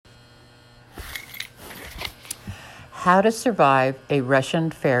How to Survive a Russian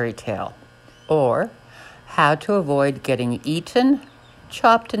Fairy Tale, or How to Avoid Getting Eaten,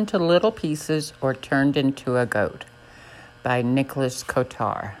 Chopped into Little Pieces, or Turned into a Goat by Nicholas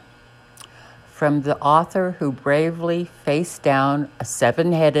Kotar. From the author who bravely faced down a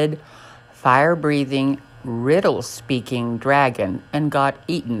seven-headed, fire-breathing, riddle-speaking dragon and got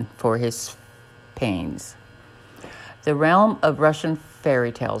eaten for his pains. The realm of Russian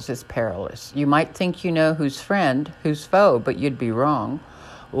fairy tales is perilous. You might think you know who's friend, who's foe, but you'd be wrong.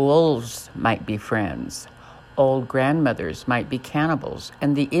 Wolves might be friends. Old grandmothers might be cannibals,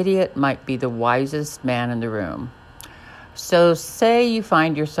 and the idiot might be the wisest man in the room. So say you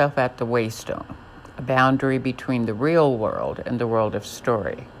find yourself at the Waystone, a boundary between the real world and the world of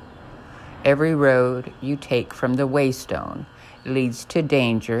story. Every road you take from the Waystone leads to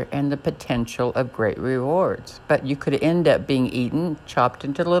danger and the potential of great rewards, but you could end up being eaten, chopped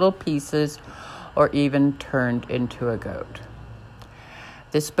into little pieces, or even turned into a goat.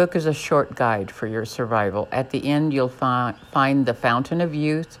 This book is a short guide for your survival. At the end, you'll find the fountain of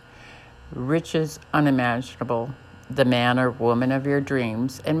youth, riches unimaginable, the man or woman of your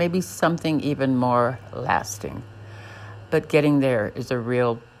dreams, and maybe something even more lasting. But getting there is a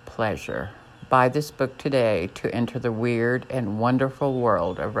real pleasure. Buy this book today to enter the weird and wonderful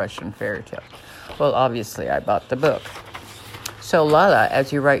world of Russian fairy tales. Well, obviously, I bought the book. So, Lala,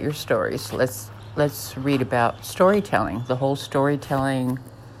 as you write your stories, let's read about storytelling, the whole storytelling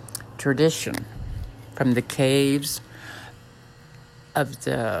tradition, from the caves of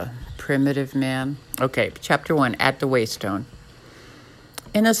the primitive man. Okay, chapter 1, At the Waystone.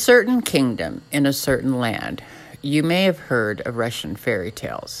 In a certain kingdom, in a certain land, you may have heard of Russian fairy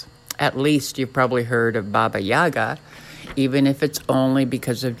tales. At least you've probably heard of Baba Yaga, even if it's only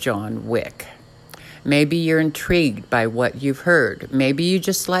because of John Wick. Maybe you're intrigued by what you've heard. Maybe you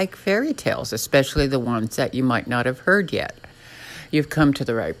just like fairy tales, especially the ones that you might not have heard yet. You've come to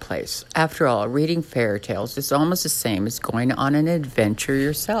the right place. After all, reading fairy tales is almost the same as going on an adventure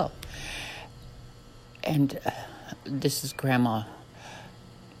yourself. And this is Grandma.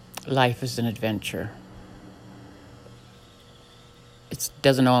 Life is an adventure. It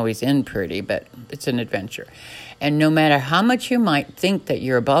doesn't always end pretty, but it's an adventure. And no matter how much you might think that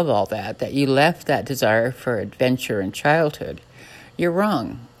you're above all that you left that desire for adventure in childhood, you're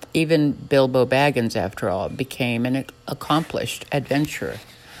wrong. Even Bilbo Baggins, after all, became an accomplished adventurer.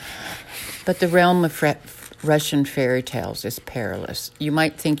 But the realm of Russian fairy tales is perilous. You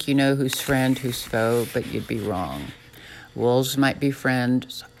might think you know who's friend, who's foe, but you'd be wrong. Wolves might be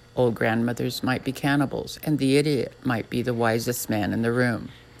friends. Old grandmothers might be cannibals, and the idiot might be the wisest man in the room.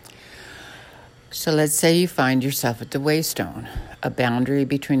 So let's say you find yourself at the Waystone, a boundary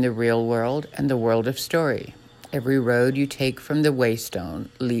between the real world and the world of story. Every road you take from the Waystone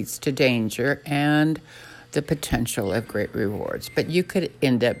leads to danger and the potential of great rewards, but you could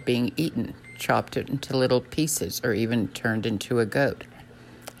end up being eaten, chopped into little pieces, or even turned into a goat.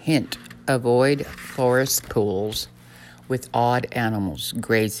 Hint, avoid forest pools with odd animals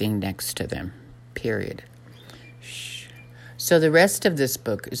grazing next to them, period. Shh. So the rest of this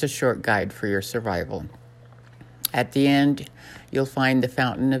book is a short guide for your survival. At the end, you'll find the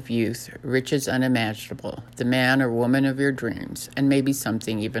fountain of youth, riches unimaginable, the man or woman of your dreams, and maybe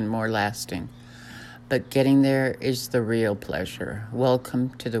something even more lasting. But getting there is the real pleasure.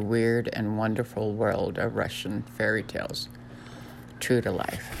 Welcome to the weird and wonderful world of Russian fairy tales. True to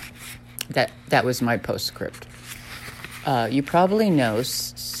life. That was my postscript. You probably know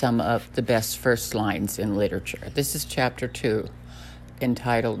some of the best first lines in literature. This is chapter 2,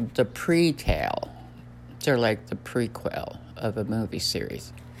 entitled The Pre-Tale. They're like the prequel of a movie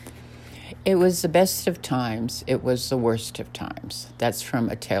series. It was the best of times, it was the worst of times. That's from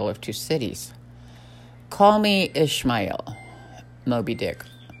A Tale of Two Cities. Call me Ishmael, Moby Dick.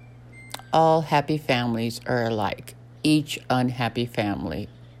 All happy families are alike. Each unhappy family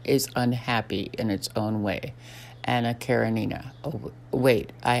is unhappy in its own way. Anna Karenina. Oh,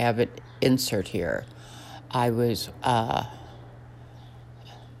 wait, I have an insert here. I was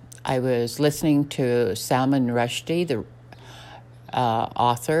listening to Salman Rushdie, the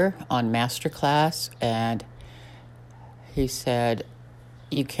author, on Masterclass, and he said,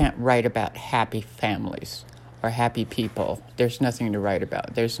 you can't write about happy families or happy people. There's nothing to write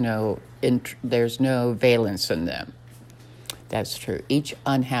about. There's no valence in them. That's true. Each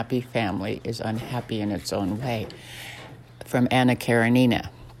unhappy family is unhappy in its own way. From Anna Karenina.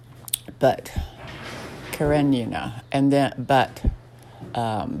 But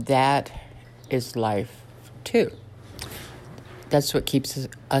that is life too. That's what keeps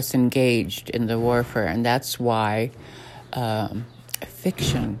us engaged in the warfare, and that's why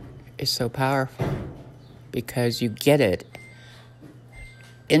fiction is so powerful. because you get it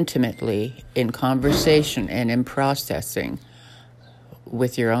intimately in conversation and in processing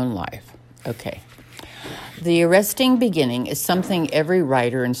with your own life. Okay. The arresting beginning is something every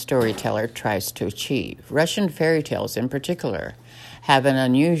writer and storyteller tries to achieve. Russian fairy tales, in particular, have an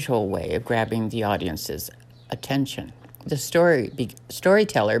unusual way of grabbing the audience's attention. The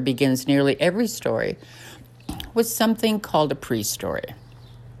storyteller begins nearly every story with something called a pre-story.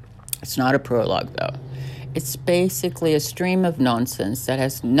 It's not a prologue, though. It's basically a stream of nonsense that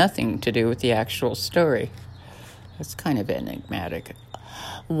has nothing to do with the actual story. It's kind of enigmatic.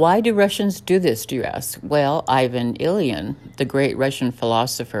 Why do Russians do this, do you ask? Well, Ivan Ilyin, the great Russian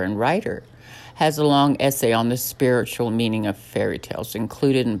philosopher and writer, has a long essay on the spiritual meaning of fairy tales,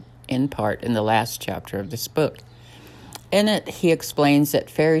 included in part in the last chapter of this book. In it, he explains that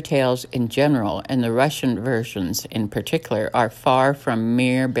fairy tales in general, and the Russian versions in particular, are far from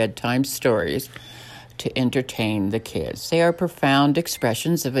mere bedtime stories to entertain the kids. They are profound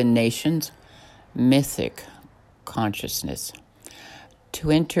expressions of a nation's mythic consciousness. To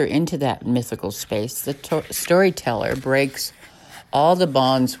enter into that mythical space, the storyteller breaks all the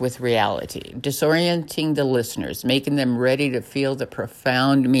bonds with reality, disorienting the listeners, making them ready to feel the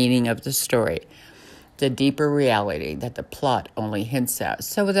profound meaning of the story, the deeper reality that the plot only hints at.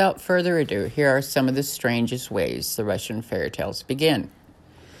 So without further ado, here are some of the strangest ways the Russian fairy tales begin.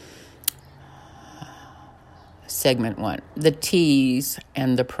 Segment 1, the tease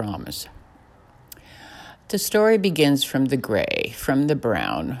and the promise. The story begins from the gray, from the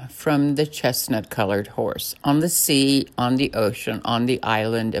brown, from the chestnut-colored horse. On the sea, on the ocean, on the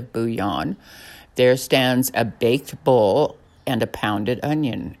island of Buyan, there stands a baked bull and a pounded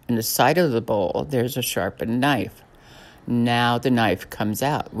onion. In the side of the bowl, there's a sharpened knife. Now the knife comes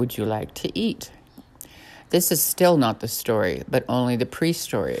out. Would you like to eat? This is still not the story, but only the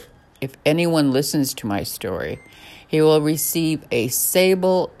pre-story. If anyone listens to my story, he will receive a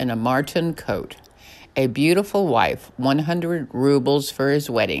sable and a marten coat, a beautiful wife, 100 rubles for his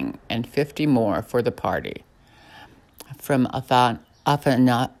wedding, and 50 more for the party. From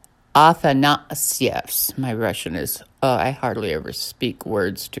Afanasyev's, my Russian is, I hardly ever speak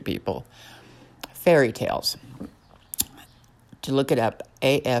words to people. Fairy tales. To look it up,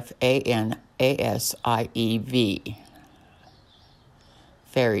 Afanasiev.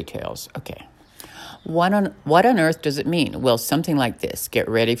 Fairy tales. Okay. What on earth does it mean? Well, something like this. Get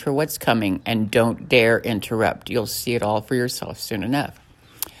ready for what's coming and don't dare interrupt. You'll see it all for yourself soon enough.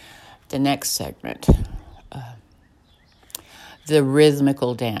 The next segment. The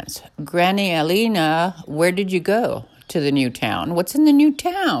rhythmical dance. Granny Alina, where did you go? To the new town. What's in the new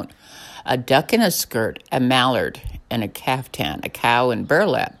town? A duck in a skirt, a mallard, and a caftan, a cow in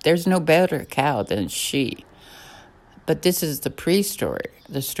burlap. There's no better cow than she. But this is the pre-story.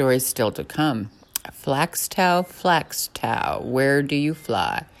 The story's still to come. Flaxtow, where do you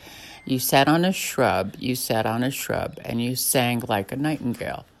fly? You sat on a shrub, and you sang like a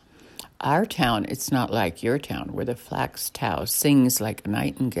nightingale. Our town, it's not like your town, where the flaxtow sings like a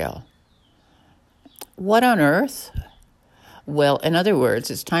nightingale. What on earth? Well, in other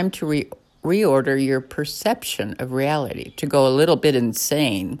words, it's time to reorder your perception of reality, to go a little bit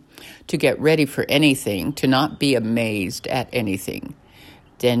insane, to get ready for anything, to not be amazed at anything.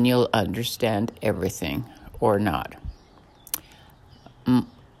 Then you'll understand everything, or not.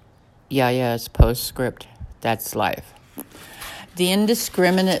 Yaya's postscript, that's life. The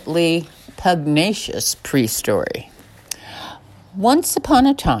indiscriminately pugnacious pre-story. Once upon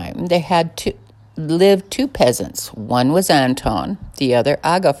a time, there lived two peasants. One was Anton, the other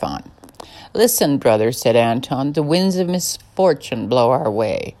Agafon. Listen, brother, said Anton, the winds of misfortune blow our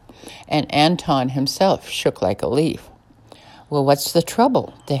way. And Anton himself shook like a leaf. Well, what's the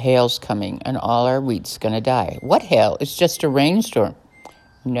trouble? The hail's coming, and all our wheat's going to die. What hail? It's just a rainstorm.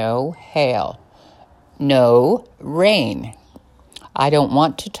 No hail. No rain. I don't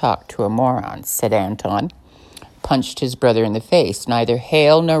want to talk to a moron, said Anton. Punched his brother in the face. Neither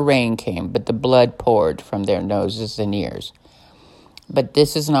hail nor rain came, but the blood poured from their noses and ears. But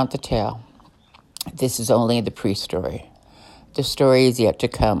this is not the tale. This is only the pre-story. The story is yet to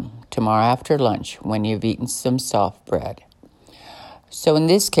come, tomorrow after lunch, when you've eaten some soft bread. So in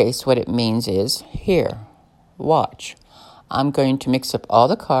this case, what it means is, here, watch. I'm going to mix up all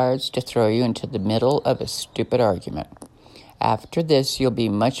the cards to throw you into the middle of a stupid argument. After this, you'll be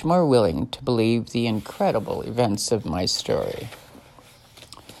much more willing to believe the incredible events of my story.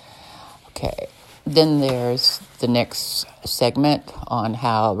 Okay, then there's the next segment on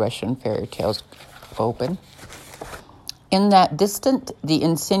how Russian fairy tales open. In that distant, the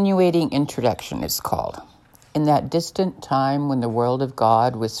insinuating introduction is called. In that distant time when the world of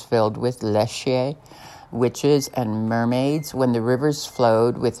God was filled with Leshier, witches and mermaids when the rivers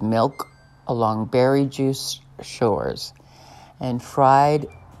flowed with milk along berry-juice shores, and fried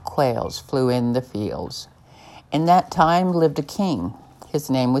quails flew in the fields. In that time lived a king. His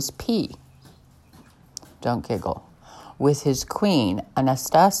name was P. Don't giggle. With his queen,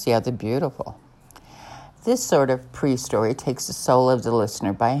 Anastasia the Beautiful. This sort of pre-story takes the soul of the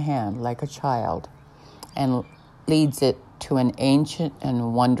listener by hand, like a child, and leads it to an ancient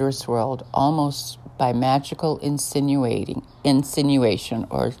and wondrous world, almost by magical insinuation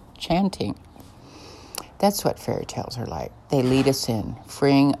or chanting. That's what fairy tales are like. They lead us in,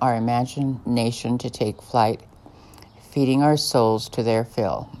 freeing our imagination to take flight, feeding our souls to their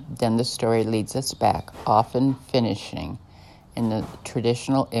fill. Then the story leads us back, often finishing in the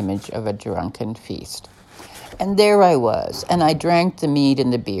traditional image of a drunken feast. And there I was, and I drank the mead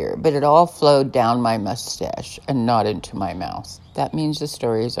and the beer, but it all flowed down my mustache and not into my mouth. That means the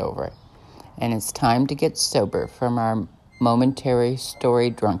story is over, and it's time to get sober from our momentary story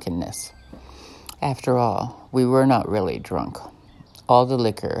drunkenness. After all, we were not really drunk. All the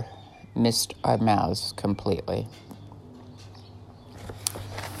liquor missed our mouths completely.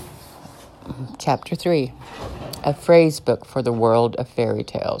 Chapter 3, a phrase book for the world of fairy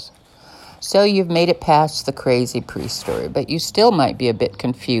tales. So you've made it past the crazy pre-story, but you still might be a bit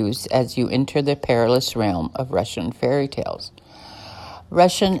confused as you enter the perilous realm of Russian fairy tales.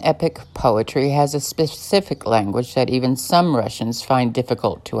 Russian epic poetry has a specific language that even some Russians find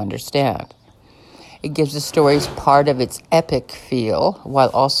difficult to understand. It gives the stories part of its epic feel while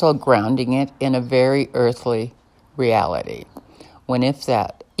also grounding it in a very earthly reality,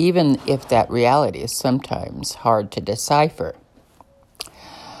 even if that reality is sometimes hard to decipher.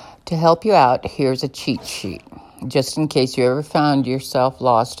 To help you out, here's a cheat sheet, just in case you ever found yourself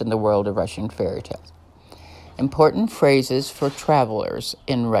lost in the world of Russian fairy tales. Important phrases for travelers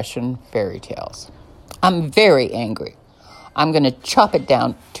in Russian fairy tales. I'm very angry. I'm going to chop it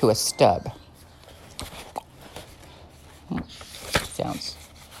down to a stub. Sounds.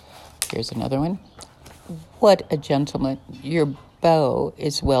 Here's another one. What a gentleman. Your bow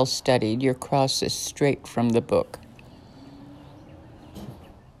is well studied. Your cross is straight from the book.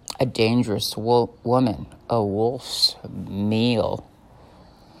 A dangerous woman, a wolf's meal.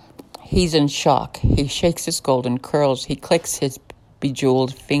 He's in shock. He shakes his golden curls. He clicks his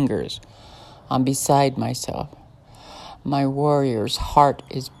bejeweled fingers. I'm beside myself. My warrior's heart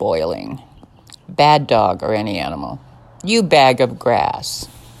is boiling. Bad dog or any animal. You bag of grass.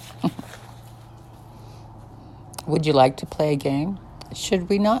 Would you like to play a game? Should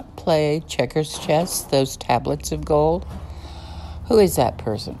we not play checkers chess, those tablets of gold? Who is that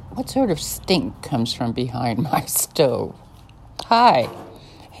person? What sort of stink comes from behind my stove? Hi.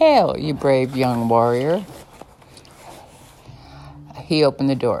 Hail, you brave young warrior. He opened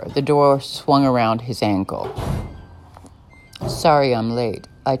the door. The door swung around his ankle. Sorry I'm late.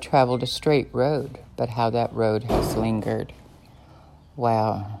 I traveled a straight road, but how that road has lingered.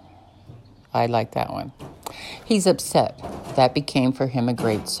 Wow. I like that one. He's upset. That became for him a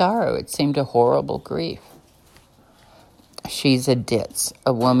great sorrow. It seemed a horrible grief. She's a ditz.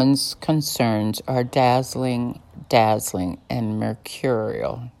 A woman's concerns are dazzling, and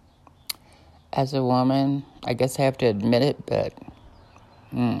mercurial. As a woman, I guess I have to admit it, but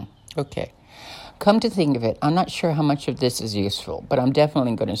okay. Come to think of it, I'm not sure how much of this is useful, but I'm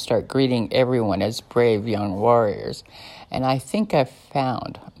definitely going to start greeting everyone as brave young warriors. And I think I've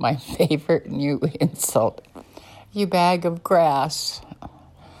found my favorite new insult. You bag of grass.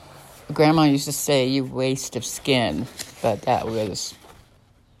 Grandma used to say, you waste of skin, but that was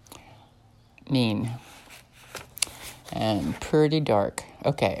mean and pretty dark.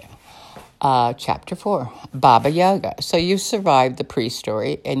 Okay, chapter 4, Baba Yaga. So you survived the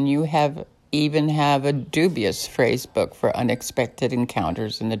pre-story, and you even have a dubious phrase book for unexpected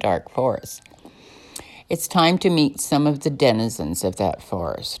encounters in the dark forest. It's time to meet some of the denizens of that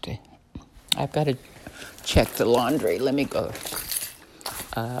forest. I've got to check the laundry. Let me go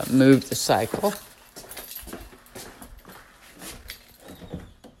move the cycle.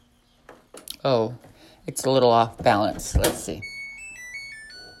 Oh, it's a little off balance. Let's see.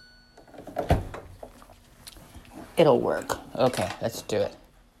 It'll work. Okay, let's do it.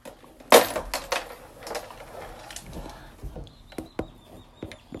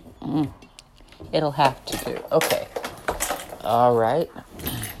 It'll have to do. Okay. All right.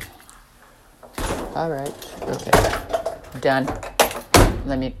 Okay. Done.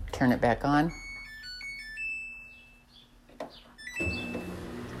 Let me turn it back on.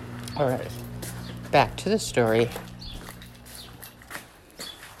 All right. Back to the story.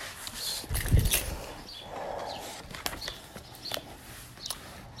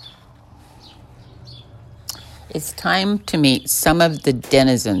 It's time to meet some of the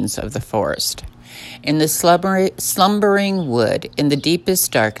denizens of the forest. In the slumbering wood, in the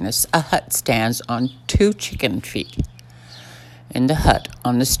deepest darkness, a hut stands on 2 chicken feet. In the hut,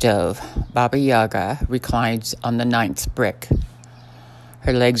 on the stove, Baba Yaga reclines on the 9th brick.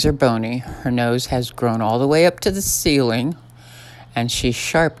 Her legs are bony, her nose has grown all the way up to the ceiling, and she's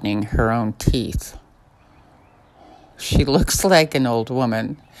sharpening her own teeth. She looks like an old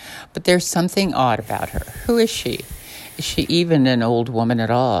woman, but there's something odd about her. Who is she? Is she even an old woman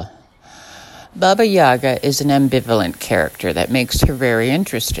at all? Baba Yaga is an ambivalent character that makes her very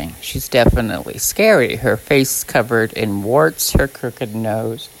interesting. She's definitely scary. Her face covered in warts, her crooked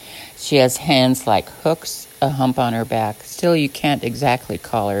nose. She has hands like hooks, a hump on her back. Still, you can't exactly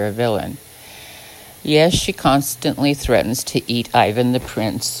call her a villain. Yes, she constantly threatens to eat Ivan the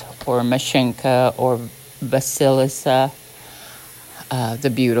Prince, or Mashenka, or Vasilisa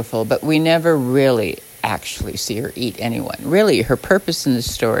the Beautiful, but we never really actually see her eat anyone. Really, her purpose in the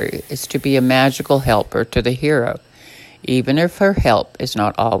story is to be a magical helper to the hero, even if her help is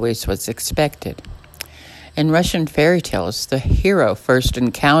not always what's expected. In Russian fairy tales, the hero first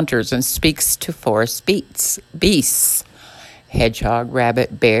encounters and speaks to forest beasts, hedgehog,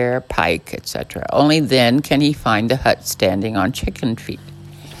 rabbit, bear, pike, etc. Only then can he find the hut standing on chicken feet.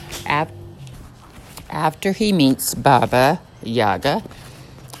 After he meets Baba Yaga,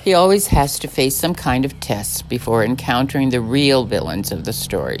 he always has to face some kind of test before encountering the real villains of the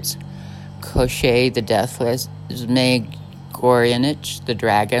stories. Koshchei the Deathless, Zmei Goryunich the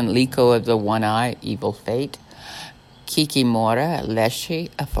Dragon, Liko of the One Eye, Evil Fate, Kikimora,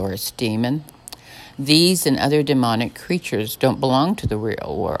 Leshy, a forest demon. These and other demonic creatures don't belong to the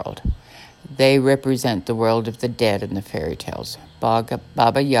real world. They represent the world of the dead in the fairy tales.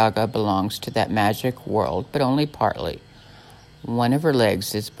 Baba Yaga belongs to that magic world, but only partly. One of her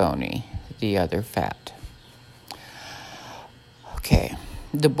legs is bony, the other fat. Okay,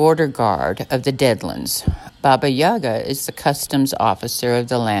 the border guard of the Deadlands. Baba Yaga is the customs officer of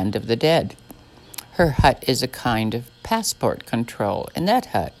the land of the dead. Her hut is a kind of passport control. In that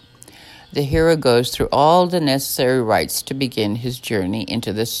hut, the hero goes through all the necessary rites to begin his journey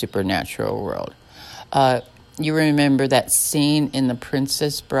into the supernatural world. You remember that scene in The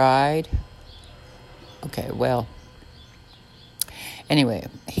Princess Bride? Okay, well, anyway,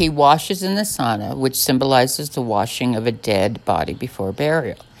 he washes in the sauna, which symbolizes the washing of a dead body before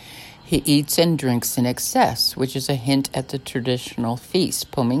burial. He eats and drinks in excess, which is a hint at the traditional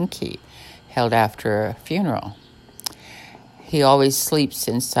feast, Pominki, held after a funeral. He always sleeps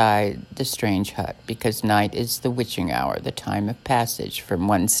inside the strange hut because night is the witching hour, the time of passage from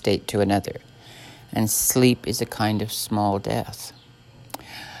one state to another, and sleep is a kind of small death.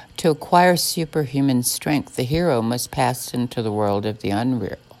 To acquire superhuman strength, the hero must pass into the world of the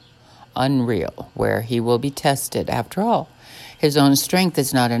unreal, where he will be tested. After all, his own strength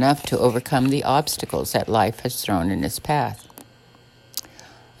is not enough to overcome the obstacles that life has thrown in his path.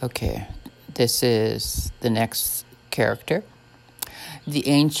 Okay, this is the next character. The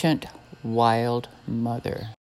ancient wild mother.